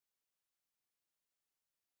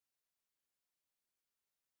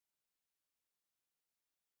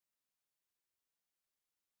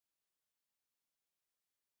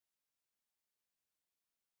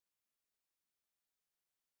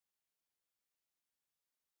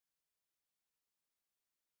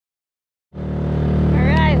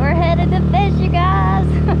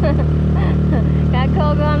Got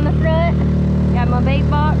Koga on the front. Got my bait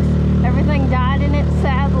box. Everything died in it,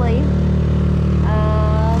 sadly.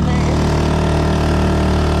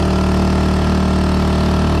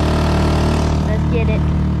 Let's get it.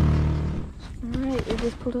 Alright, we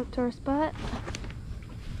just pulled up to our spot.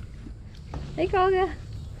 Hey Koga.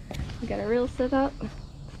 We got a reel set up.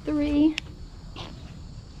 3.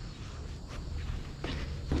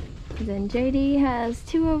 Then JD has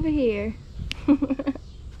 2 over here.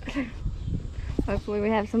 Hopefully we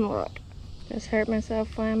have some luck. Just hurt myself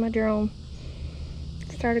flying my drone.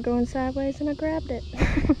 Started going sideways and I grabbed it.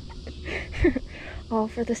 All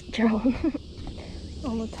for this drone.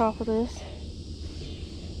 On the top of this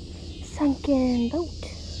sunken boat.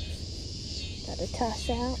 Got to toss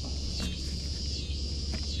out.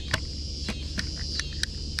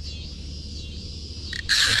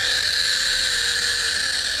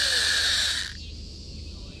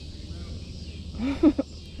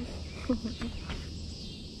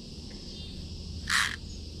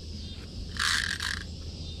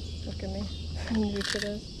 Look at me. I'm new to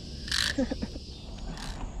this.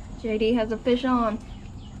 JD has a fish on.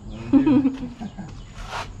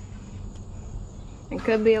 It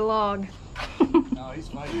could be a log. No, he's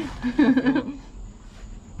fighting.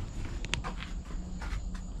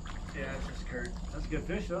 Yeah, it's just Kurt. That's a good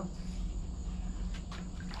fish though.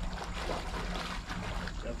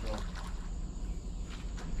 Definitely.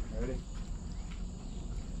 Ready?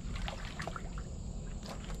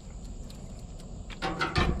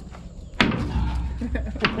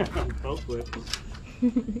 Both whips.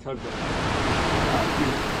 Tug that.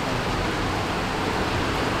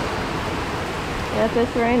 Yep,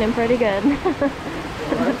 it's raining pretty good.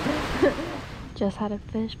 Just had a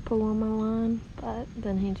fish pull on my line, but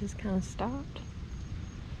then he just kind of stopped.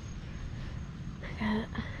 I got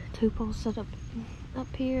 2 poles set up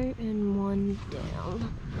here and 1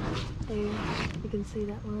 down. There, you can see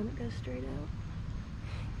that line that goes straight out.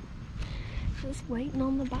 Just waiting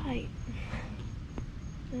on the bite.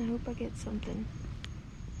 I hope I get something.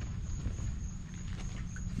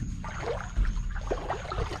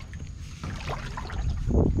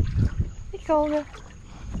 Hey, Koga.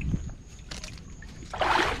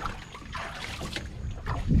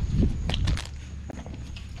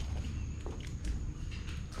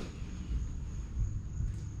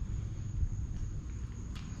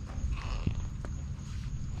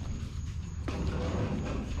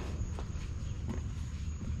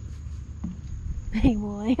 Hey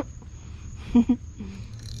boy.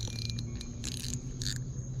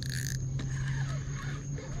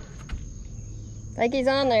 Think he's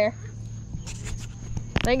on there.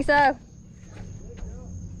 Think so.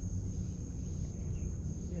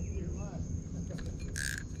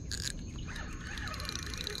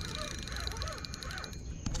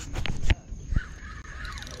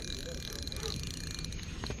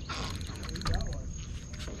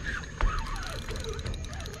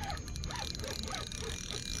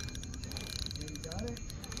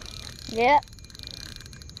 Yeah.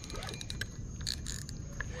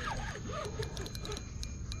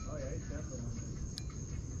 Oh yeah, he's definitely on there.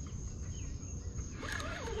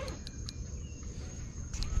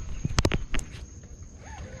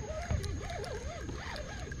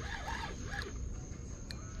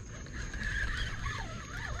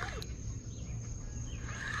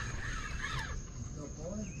 Still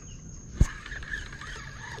pulling?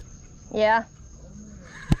 Yeah.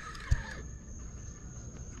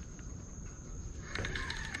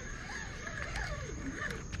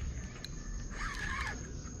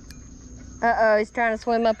 Uh-oh, he's trying to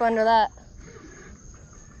swim up under that.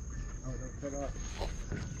 Oh, don't cut off.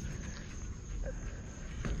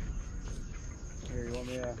 Here, you want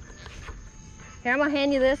me to... Here, I'm gonna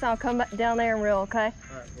hand you this. I'll come back down there and reel, okay?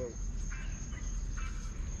 Alright, whoa.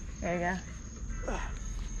 There you go.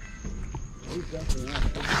 He's definitely on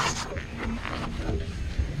there.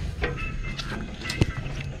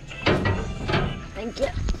 Thank you.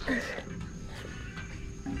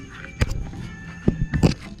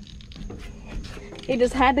 He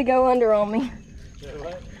just had to go under on me.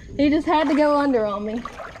 What? He just had to go under on me. Be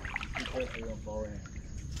careful, you don't fall in.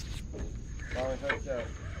 Fall in hooked up.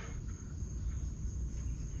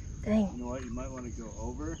 Dang. You know what? You might want to go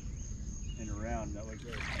over and around. That way,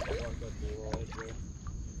 go walk up the wall right there.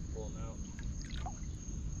 Pull them out.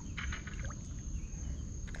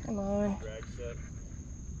 Come on. Drag set.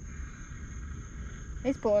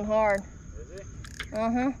 He's pulling hard. Is he?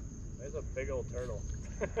 Uh-huh. There's a big old turtle.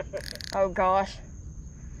 Oh gosh.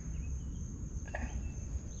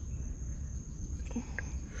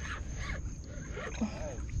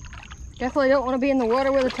 Definitely don't want to be in the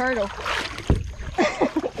water with a turtle.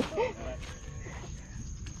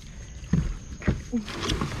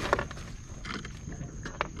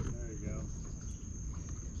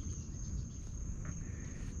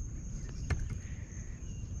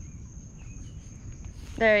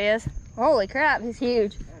 There he is. Holy crap, he's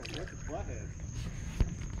huge. Oh, that's a flathead.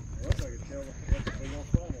 It looks like a tail. That's a big old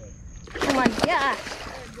flathead. Oh my gosh.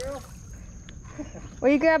 Hey, girl. Will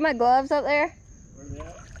you grab my gloves up there? Where they at?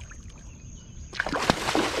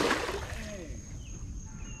 Hey.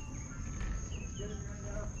 Get him right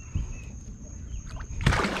now.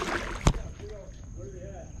 Where they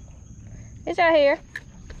at? He's right here.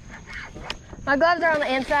 My gloves are on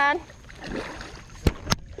the inside.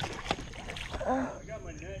 I got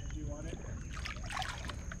my net. Do you want it?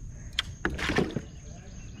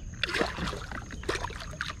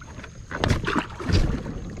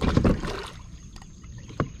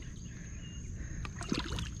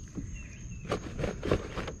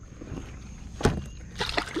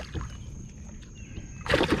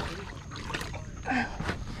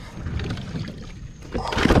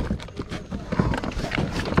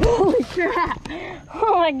 Holy crap!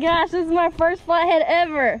 Oh my gosh, this is my first flathead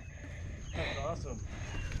ever. That's awesome.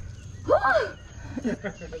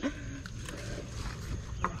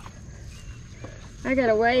 I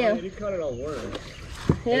gotta weigh him. You caught it on worm.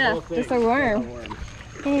 Yeah, just a worm.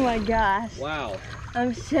 Oh my gosh. Wow.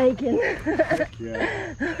 I'm shaking.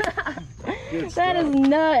 Yeah. That is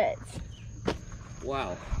nuts.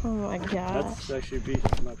 Wow. Oh my gosh. That's actually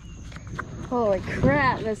beating my. Holy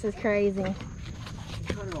crap, this is crazy.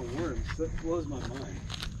 Caught it on worms. That blows my mind.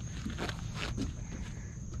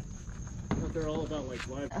 I thought they're all about like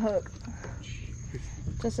live. A hook.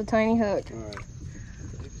 Just a tiny hook. Alright.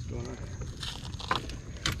 What's going on?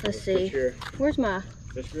 Let's see. Where's my?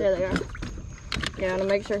 There they are. Yeah, I'm gonna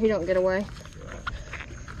make sure he don't get away.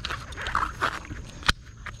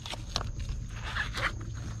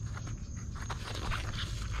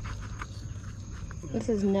 This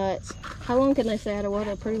is nuts. How long can they stay out of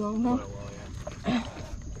water? Pretty long, huh?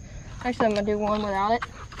 Actually, I'm gonna do one without it.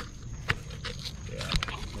 Yeah.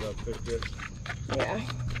 Without fish grip. Yeah.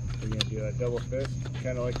 We're gonna do a double fist,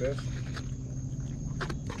 kind of like this.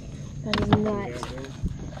 That is nuts.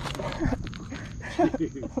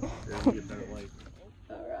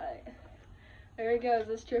 Alright. There he goes.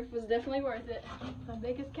 This trip was definitely worth it. My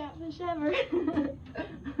biggest catfish ever.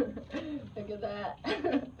 Look at that.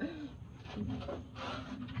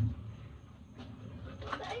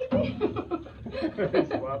 He's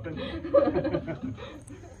flopping.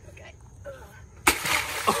 Okay.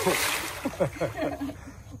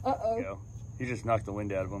 Uh-oh. He just knocked the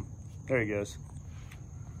wind out of him. There he goes.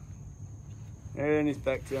 And he's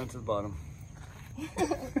back down to the bottom.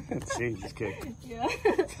 See, he just kicked. Yeah.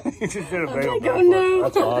 He just did a bail. Like, oh no.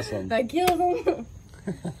 That's awesome. I killed him.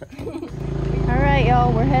 Alright,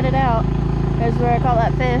 y'all, we're headed out. There's where I caught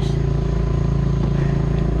that fish.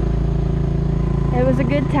 It was a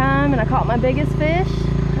good time, and I caught my biggest fish,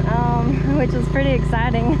 which was pretty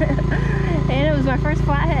exciting. And it was my first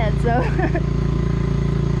flathead, so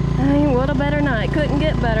I mean, what a better night. Couldn't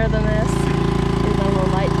get better than this. There's my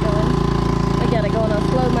little lights going. I got it going on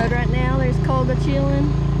slow mode right now. There's Colga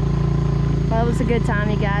chilling. Well, it was a good time,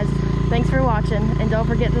 you guys. Thanks for watching, and don't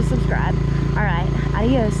forget to subscribe. Alright,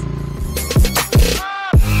 adios.